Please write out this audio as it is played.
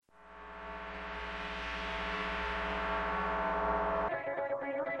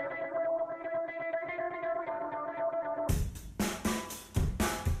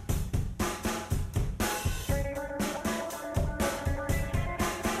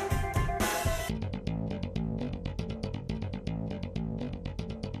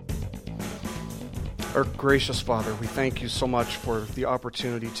Our gracious Father, we thank you so much for the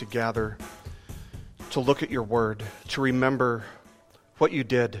opportunity to gather, to look at your word, to remember what you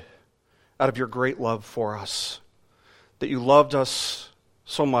did out of your great love for us, that you loved us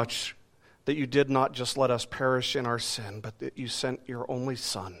so much that you did not just let us perish in our sin, but that you sent your only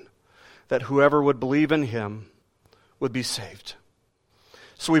Son, that whoever would believe in him would be saved.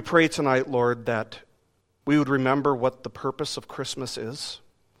 So we pray tonight, Lord, that we would remember what the purpose of Christmas is,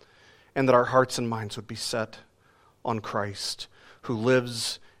 and that our hearts and minds would be set on Christ, who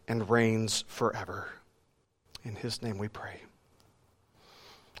lives and reigns forever. In his name we pray.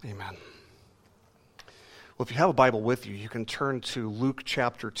 Amen. Well, if you have a Bible with you, you can turn to Luke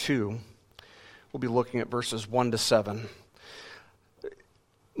chapter 2. We'll be looking at verses 1 to 7.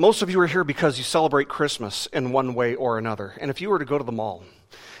 Most of you are here because you celebrate Christmas in one way or another. And if you were to go to the mall,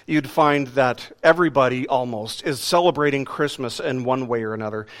 you'd find that everybody almost is celebrating Christmas in one way or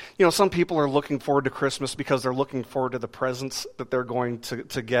another. You know, some people are looking forward to Christmas because they're looking forward to the presents that they're going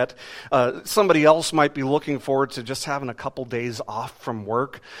to get. Somebody else might be looking forward to just having a couple days off from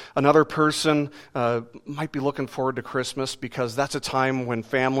work. Another person might be looking forward to Christmas because that's a time when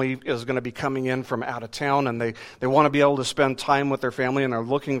family is going to be coming in from out of town, and they want to be able to spend time with their family, and are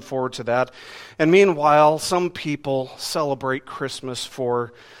looking forward to that. And meanwhile, some people celebrate Christmas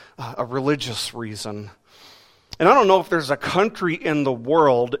for a religious reason. And I don't know if there's a country in the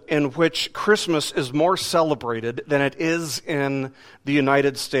world in which Christmas is more celebrated than it is in the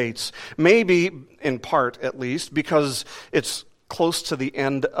United States. Maybe, in part at least, because it's close to the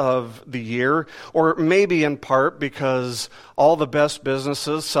end of the year, or maybe in part because all the best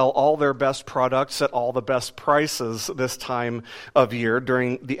businesses sell all their best products at all the best prices this time of year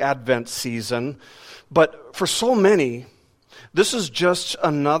during the Advent season. But for so many, this is just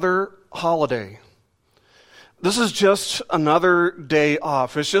another holiday. This is just another day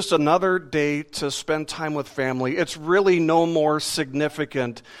off. It's just another day to spend time with family. It's really no more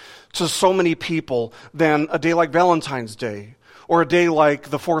significant to so many people than a day like Valentine's Day or a day like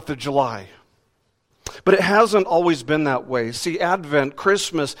the 4th of July. But it hasn't always been that way. See, Advent,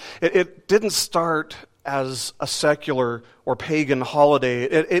 Christmas, it didn't start as a secular or pagan holiday.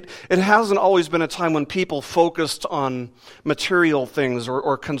 It hasn't always been a time when people focused on material things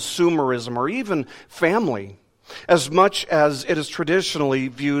or consumerism or even family, as much as it is traditionally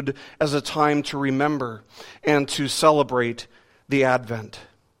viewed as a time to remember and to celebrate the Advent,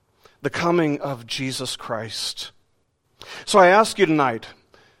 the coming of Jesus Christ. So I ask you tonight,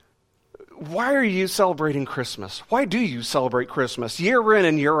 why are you celebrating Christmas? Why do you celebrate Christmas? Year in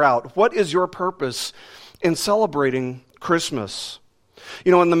and year out, what is your purpose in celebrating Christmas?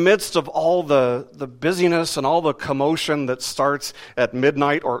 You know, in the midst of all the busyness and all the commotion that starts at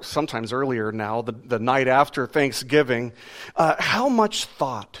midnight, or sometimes earlier now, the night after Thanksgiving, how much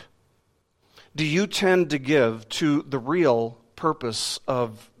thought do you tend to give to the real purpose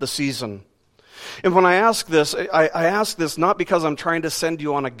of the season? And when I ask this, I ask this not because I'm trying to send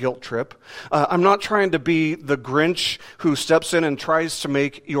you on a guilt trip. I'm not trying to be the Grinch who steps in and tries to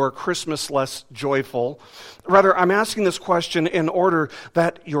make your Christmas less joyful. Rather, I'm asking this question in order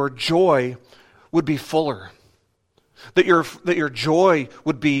that your joy would be fuller, that your joy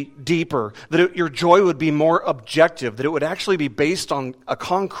would be deeper, that your joy would be more objective, that it would actually be based on a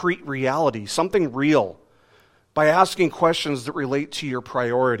concrete reality, something real, by asking questions that relate to your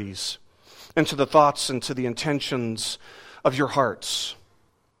priorities and to the thoughts and to the intentions of your hearts.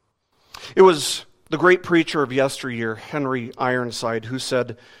 It was the great preacher of yesteryear, Henry Ironside, who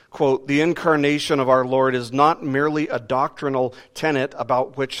said, quote, "The incarnation of our Lord is not merely a doctrinal tenet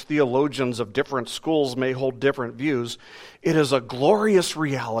about which theologians of different schools may hold different views. It is a glorious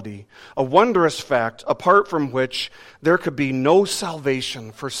reality, a wondrous fact, apart from which there could be no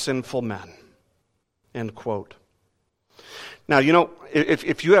salvation for sinful men." End quote. Now, you know,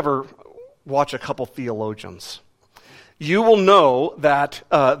 if you ever watch a couple theologians, you will know that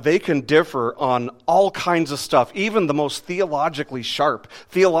they can differ on all kinds of stuff. Even the most theologically sharp,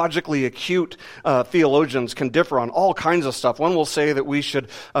 theologically acute theologians can differ on all kinds of stuff. One will say that we should,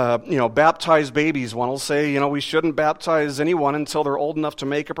 baptize babies. One will say, we shouldn't baptize anyone until they're old enough to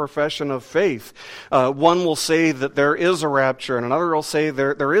make a profession of faith. One will say that there is a rapture, and another will say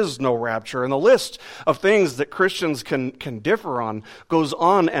there is no rapture. And the list of things that Christians can differ on goes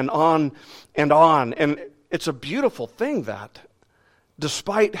on and on and on. And it's a beautiful thing that,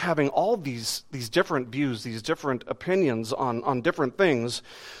 despite having all these different views, these different opinions on different things,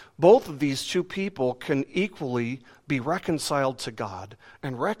 both of these two people can equally be reconciled to God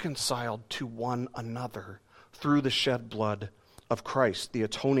and reconciled to one another through the shed blood of Christ, the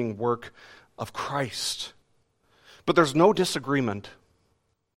atoning work of Christ. But there's no disagreement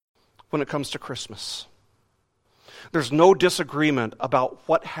when it comes to Christmas. There's no disagreement about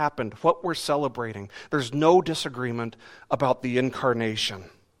what happened, what we're celebrating. There's no disagreement about the incarnation.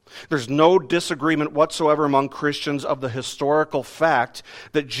 There's no disagreement whatsoever among Christians of the historical fact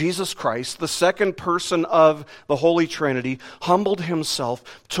that Jesus Christ, the second person of the Holy Trinity, humbled himself,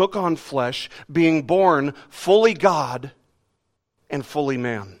 took on flesh, being born fully God and fully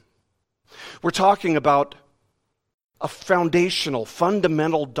man. We're talking about a foundational,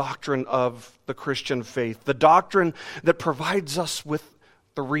 fundamental doctrine of the Christian faith, the doctrine that provides us with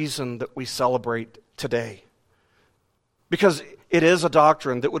the reason that we celebrate today. Because it is a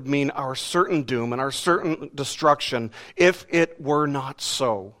doctrine that would mean our certain doom and our certain destruction if it were not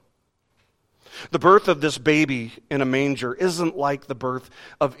so. The birth of this baby in a manger isn't like the birth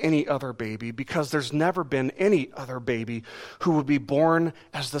of any other baby, because there's never been any other baby who would be born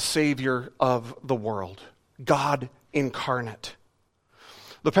as the Savior of the world, God incarnate.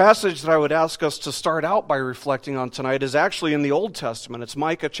 The passage that I would ask us to start out by reflecting on tonight is actually in the Old Testament. It's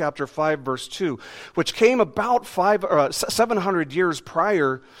Micah chapter 5, verse 2, which came about 700 years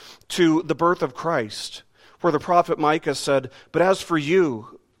prior to the birth of Christ, where the prophet Micah said, "But as for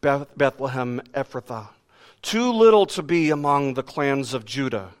you, Bethlehem Ephrathah, too little to be among the clans of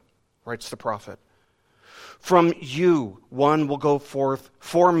Judah," writes the prophet. "From you one will go forth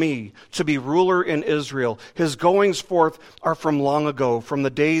for me to be ruler in Israel. His goings forth are from long ago, from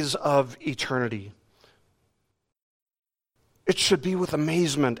the days of eternity." It should be with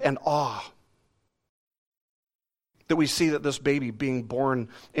amazement and awe that we see that this baby being born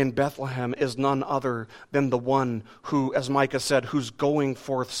in Bethlehem is none other than the one who, as Micah said, whose going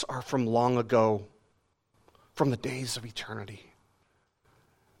forths are from long ago, from the days of eternity.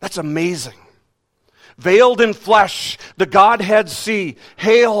 That's amazing. Veiled in flesh, the Godhead see.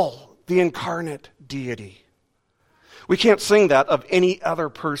 Hail the incarnate deity. We can't sing that of any other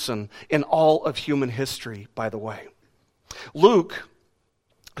person in all of human history, by the way. Luke,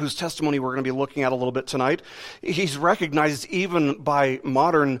 whose testimony we're going to be looking at a little bit tonight, he's recognized even by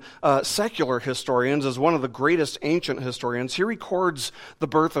modern secular historians as one of the greatest ancient historians. He records the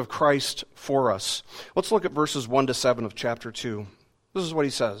birth of Christ for us. Let's look at verses 1 to 7 of chapter 2. This is what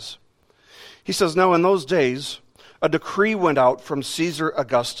he says. He says, "Now in those days, a decree went out from Caesar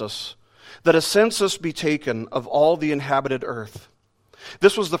Augustus that a census be taken of all the inhabited earth.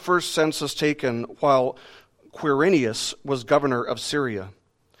 This was the first census taken while Quirinius was governor of Syria.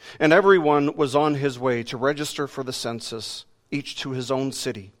 And everyone was on his way to register for the census, each to his own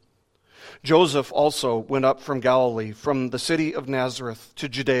city. Joseph also went up from Galilee, from the city of Nazareth to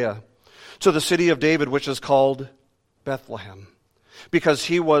Judea, to the city of David, which is called Bethlehem, because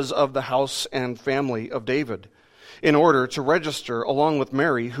he was of the house and family of David, in order to register along with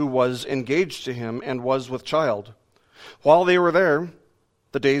Mary, who was engaged to him and was with child. While they were there,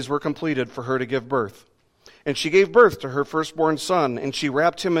 the days were completed for her to give birth. And she gave birth to her firstborn son, and she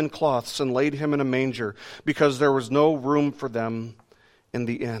wrapped him in cloths and laid him in a manger, because there was no room for them in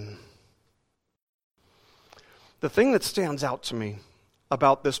the inn." The thing that stands out to me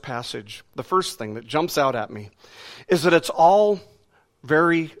about this passage, the first thing that jumps out at me, is that it's all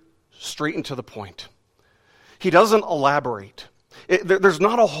very straight and to the point. He doesn't elaborate. There's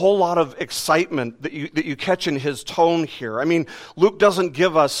not a whole lot of excitement that you catch in his tone here. I mean, Luke doesn't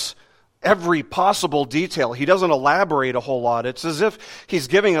give us every possible detail. He doesn't elaborate a whole lot. It's as if he's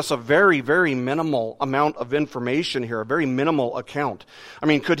giving us a very, very minimal amount of information here, a very minimal account. I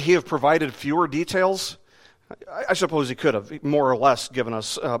mean, could he have provided fewer details? I suppose he could have, more or less, given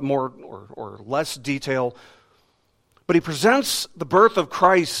us more or less detail. But he presents the birth of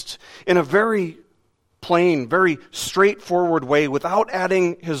Christ in a very plain, very straightforward way, without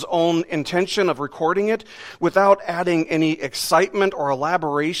adding his own intention of recording it, without adding any excitement or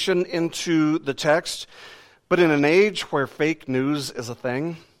elaboration into the text. But in an age where fake news is a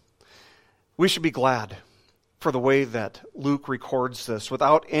thing, we should be glad for the way that Luke records this,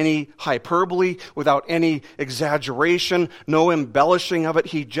 without any hyperbole, without any exaggeration, no embellishing of it.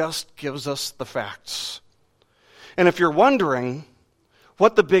 He just gives us the facts. And if you're wondering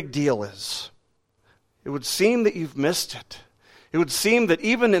what the big deal is, it would seem that you've missed it. It would seem that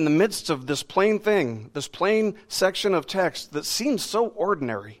even in the midst of this plain thing, this plain section of text that seems so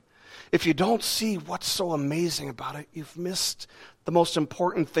ordinary, if you don't see what's so amazing about it, you've missed the most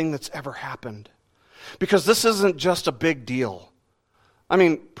important thing that's ever happened. Because this isn't just a big deal. I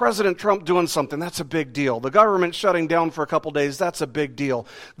mean, President Trump doing something, that's a big deal. The government shutting down for a couple days, that's a big deal.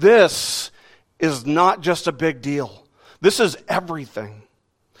 This is not just a big deal. This is everything.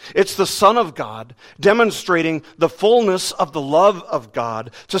 It's the Son of God demonstrating the fullness of the love of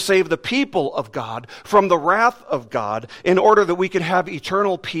God to save the people of God from the wrath of God in order that we can have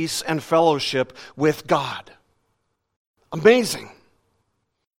eternal peace and fellowship with God. Amazing.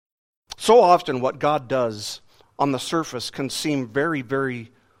 So often what God does on the surface can seem very,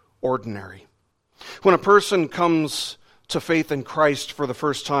 very ordinary. When a person comes to faith in Christ for the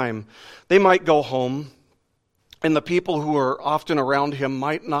first time, they might go home, and the people who are often around him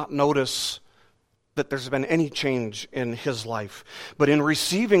might not notice that there's been any change in his life. But in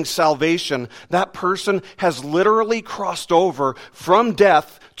receiving salvation, that person has literally crossed over from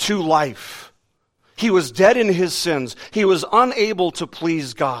death to life. He was dead in his sins. He was unable to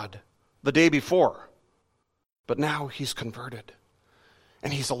please God the day before. But now he's converted.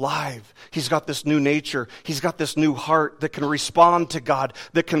 And he's alive. He's got this new nature. He's got this new heart that can respond to God,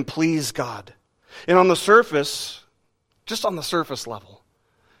 that can please God. And on the surface, just on the surface level,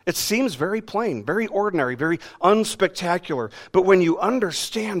 it seems very plain, very ordinary, very unspectacular. But when you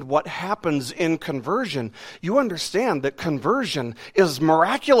understand what happens in conversion, you understand that conversion is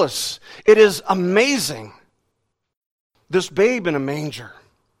miraculous. It is amazing. This babe in a manger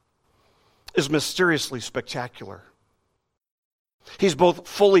is mysteriously spectacular. He's both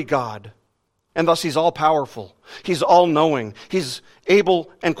fully God, and thus he's all-powerful. He's all-knowing. He's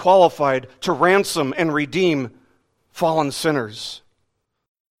able and qualified to ransom and redeem fallen sinners,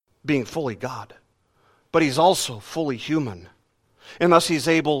 being fully God. But he's also fully human, and thus he's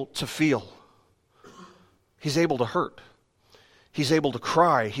able to feel. He's able to hurt. He's able to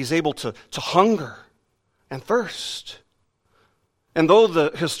cry. He's able to hunger and thirst. And though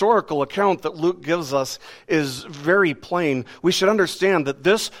the historical account that Luke gives us is very plain, we should understand that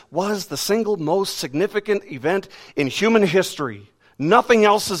this was the single most significant event in human history. Nothing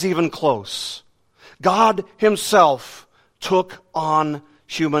else is even close. God himself took on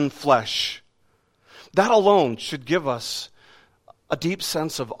human flesh. That alone should give us a deep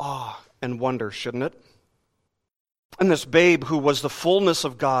sense of awe and wonder, shouldn't it? And this babe who was the fullness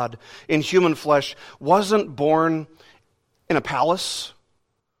of God in human flesh wasn't born in a palace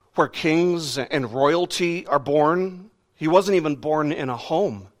where kings and royalty are born. He wasn't even born in a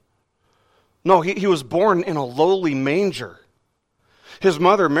home. No, he was born in a lowly manger. His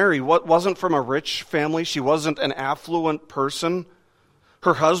mother, Mary, wasn't from a rich family. She wasn't an affluent person.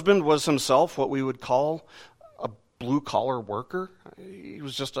 Her husband was himself what we would call a blue-collar worker. He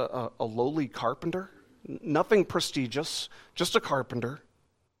was just a lowly carpenter. Nothing prestigious, just a carpenter.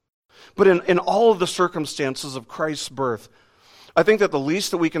 But in all of the circumstances of Christ's birth, I think that the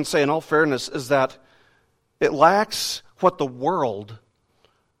least that we can say in all fairness is that it lacks what the world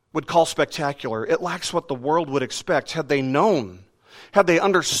would call spectacular. It lacks what the world would expect had they known, had they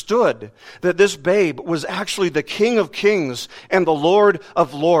understood that this babe was actually the King of Kings and the Lord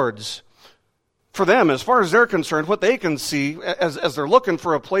of Lords. For them, as far as they're concerned, what they can see as they're looking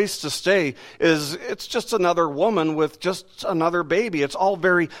for a place to stay is it's just another woman with just another baby. It's all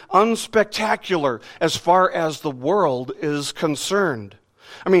very unspectacular as far as the world is concerned.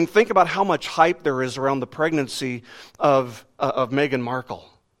 I mean, think about how much hype there is around the pregnancy of Meghan Markle.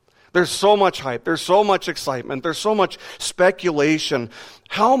 There's so much hype. There's so much excitement. There's so much speculation.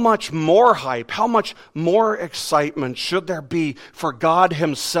 How much more hype, how much more excitement should there be for God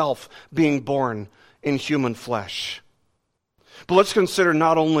himself being born in human flesh? But let's consider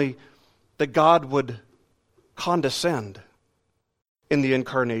not only that God would condescend in the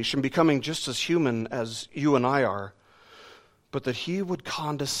incarnation, becoming just as human as you and I are, but that he would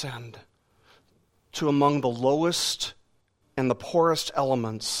condescend to among the lowest and the poorest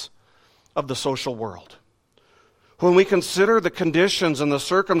elements of the social world. When we consider the conditions and the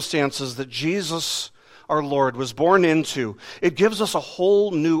circumstances that Jesus, our Lord, was born into, it gives us a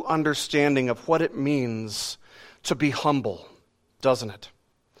whole new understanding of what it means to be humble, doesn't it?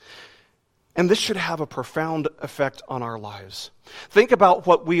 And this should have a profound effect on our lives. Think about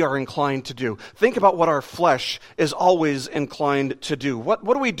what we are inclined to do. Think about what our flesh is always inclined to do. What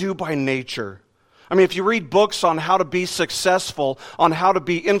do we do by nature? I mean, if you read books on how to be successful, on how to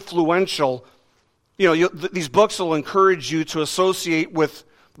be influential, these books will encourage you to associate with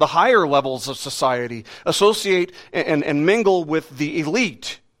the higher levels of society, associate and mingle with the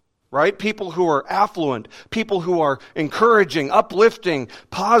elite, right? People who are affluent, people who are encouraging, uplifting,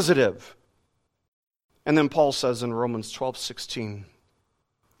 positive. And then Paul says in Romans 12:16,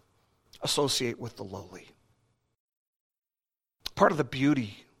 associate with the lowly. Part of the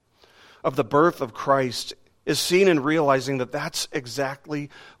beauty of the birth of Christ is seen in realizing that that's exactly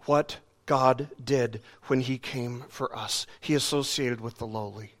what God did when he came for us. He associated with the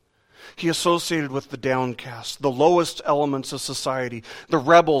lowly. He associated with the downcast, the lowest elements of society, the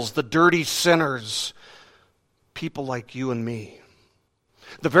rebels, the dirty sinners, people like you and me.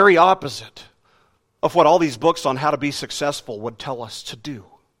 The very opposite of what all these books on how to be successful would tell us to do.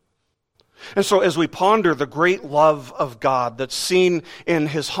 And so as we ponder the great love of God that's seen in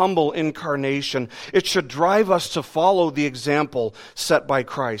his humble incarnation, it should drive us to follow the example set by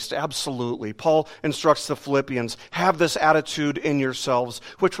Christ. Absolutely. Paul instructs the Philippians, have this attitude in yourselves,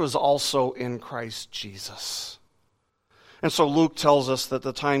 which was also in Christ Jesus. And so Luke tells us that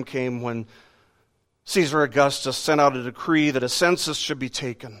the time came when Caesar Augustus sent out a decree that a census should be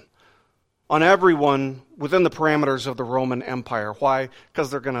taken on everyone within the parameters of the Roman Empire. Why? Because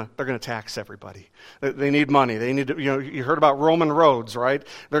they're gonna tax everybody. They need money. They need to, you heard about Roman roads, right?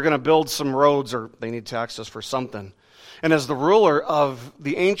 They're going to build some roads, or they need taxes for something. And as the ruler of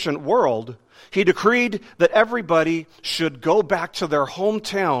the ancient world, he decreed that everybody should go back to their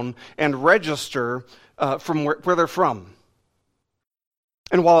hometown and register from where they're from.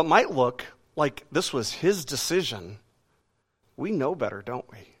 And while it might look like this was his decision, we know better, don't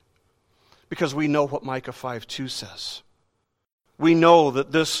we? Because we know what Micah 5:2 says. We know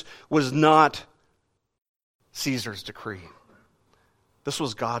that this was not Caesar's decree. This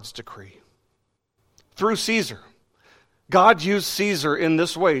was God's decree. Through Caesar, God used Caesar in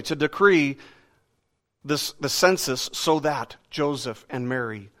this way to decree the census so that Joseph and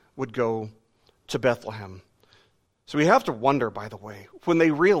Mary would go to Bethlehem. So we have to wonder, by the way, when they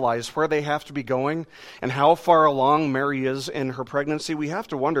realize where they have to be going and how far along Mary is in her pregnancy, we have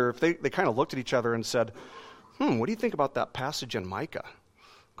to wonder if they kind of looked at each other and said, what do you think about that passage in Micah?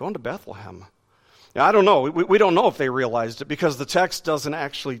 Going to Bethlehem. Now, I don't know. We don't know if they realized it because the text doesn't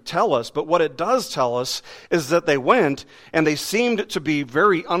actually tell us. But what it does tell us is that they went and they seemed to be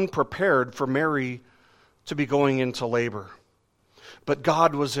very unprepared for Mary to be going into labor. But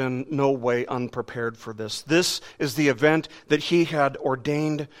God was in no way unprepared for this. This is the event that he had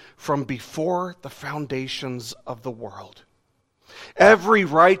ordained from before the foundations of the world. Every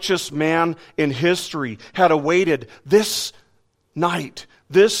righteous man in history had awaited this night,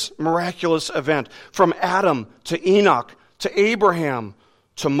 this miraculous event, from Adam to Enoch to Abraham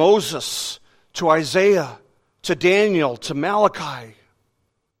to Moses to Isaiah to Daniel to Malachi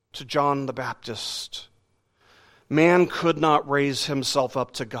to John the Baptist. Man could not raise himself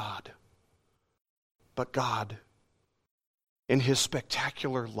up to God, but God, in his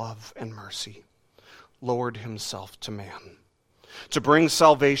spectacular love and mercy, lowered himself to man to bring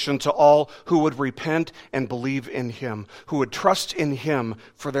salvation to all who would repent and believe in him, who would trust in him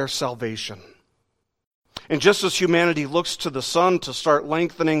for their salvation. And just as humanity looks to the sun to start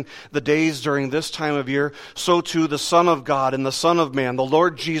lengthening the days during this time of year, so too the Son of God and the Son of Man, the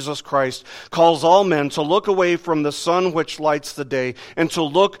Lord Jesus Christ, calls all men to look away from the sun which lights the day and to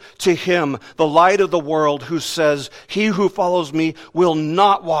look to him, the light of the world, who says, he who follows me will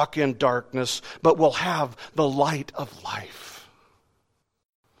not walk in darkness, but will have the light of life.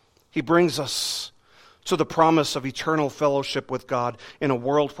 He brings us to the promise of eternal fellowship with God in a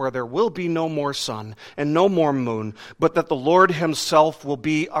world where there will be no more sun and no more moon, but that the Lord himself will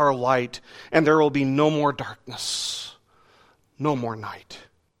be our light, and there will be no more darkness, no more night.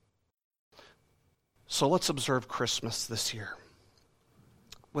 So let's observe Christmas this year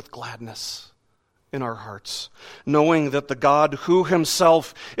with gladness in our hearts, knowing that the God who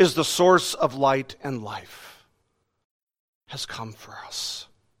himself is the source of light and life has come for us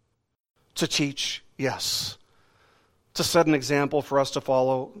to teach. Yes. To set an example for us to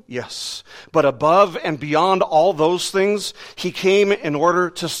follow? Yes. But above and beyond all those things, he came in order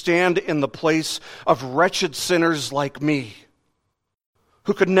to stand in the place of wretched sinners like me,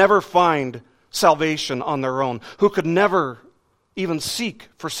 who could never find salvation on their own, who could never even seek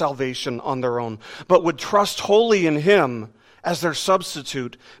for salvation on their own, but would trust wholly in him as their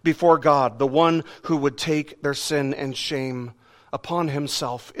substitute before God, the one who would take their sin and shame upon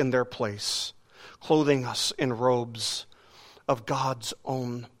himself in their place, clothing us in robes of God's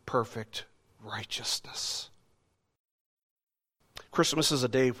own perfect righteousness. Christmas is a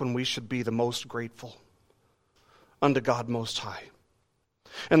day when we should be the most grateful unto God Most High,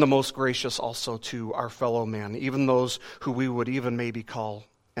 and the most gracious also to our fellow man, even those who we would even maybe call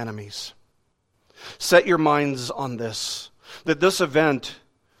enemies. Set your minds on this, that this event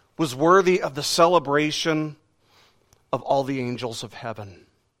was worthy of the celebration of all the angels of heaven,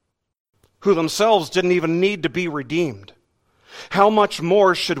 who themselves didn't even need to be redeemed. How much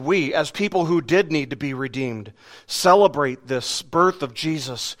more should we, as people who did need to be redeemed, celebrate this birth of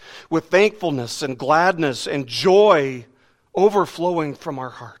Jesus with thankfulness and gladness and joy overflowing from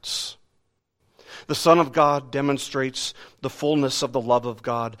our hearts? The Son of God demonstrates the fullness of the love of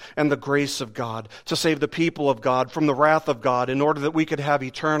God and the grace of God to save the people of God from the wrath of God in order that we could have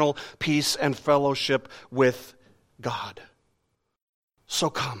eternal peace and fellowship with God. So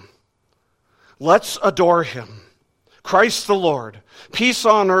come, let's adore him. Christ the Lord, peace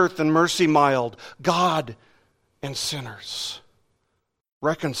on earth and mercy mild, God and sinners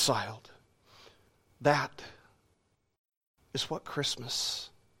reconciled. That is what Christmas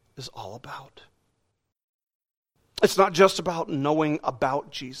is all about. It's not just about knowing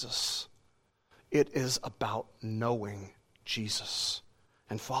about Jesus. It is about knowing Jesus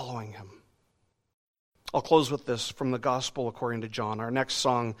and following him. I'll close with this from the Gospel according to John. Our next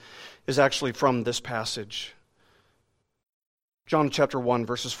song is actually from this passage. John chapter 1,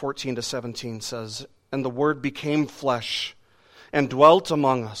 verses 14 to 17 says, "And the Word became flesh and dwelt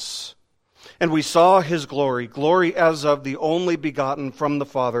among us. And we saw his glory, glory as of the only begotten from the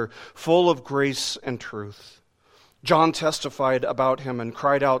Father, full of grace and truth. John testified about him and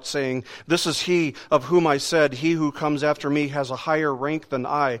cried out, saying, 'This is he of whom I said, he who comes after me has a higher rank than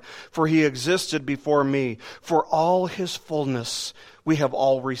I, for he existed before me. For all his fullness we have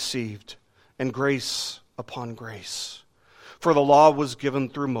all received, and grace upon grace. For the law was given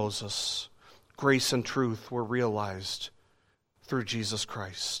through Moses. Grace and truth were realized through Jesus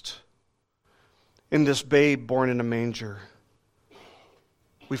Christ.'" In this babe born in a manger,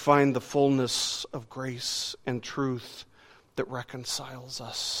 we find the fullness of grace and truth that reconciles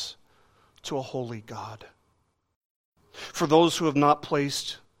us to a holy God. For those who have not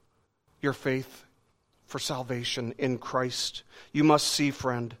placed your faith for salvation in Christ, you must see,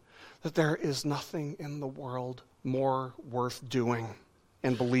 friend, that there is nothing in the world more worth doing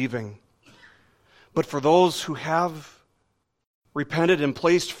and believing. But for those who have repented and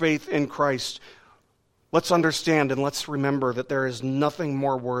placed faith in Christ, let's understand and let's remember that there is nothing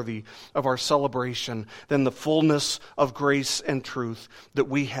more worthy of our celebration than the fullness of grace and truth that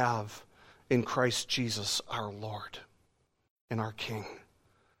we have in Christ Jesus our Lord and our King,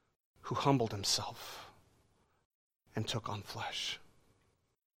 who humbled himself and took on flesh.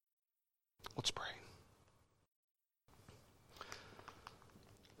 Let's pray.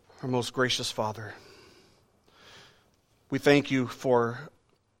 Our most gracious Father, we thank you for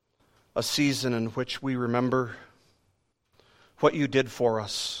a season in which we remember what you did for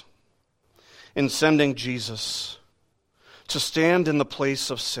us in sending Jesus to stand in the place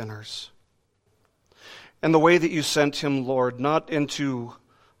of sinners. And the way that you sent him, Lord, not into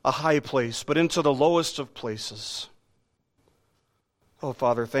a high place, but into the lowest of places. Oh,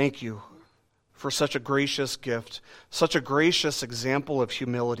 Father, thank you for such a gracious gift, such a gracious example of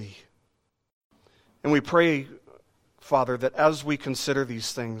humility. And we pray, Father, that as we consider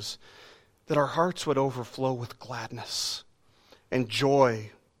these things, that our hearts would overflow with gladness and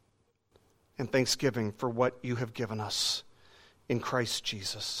joy and thanksgiving for what you have given us in Christ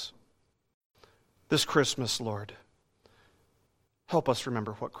Jesus. This Christmas, Lord, help us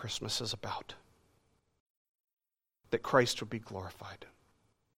remember what Christmas is about, that Christ would be glorified.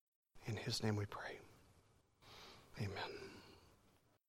 In his name we pray. Amen.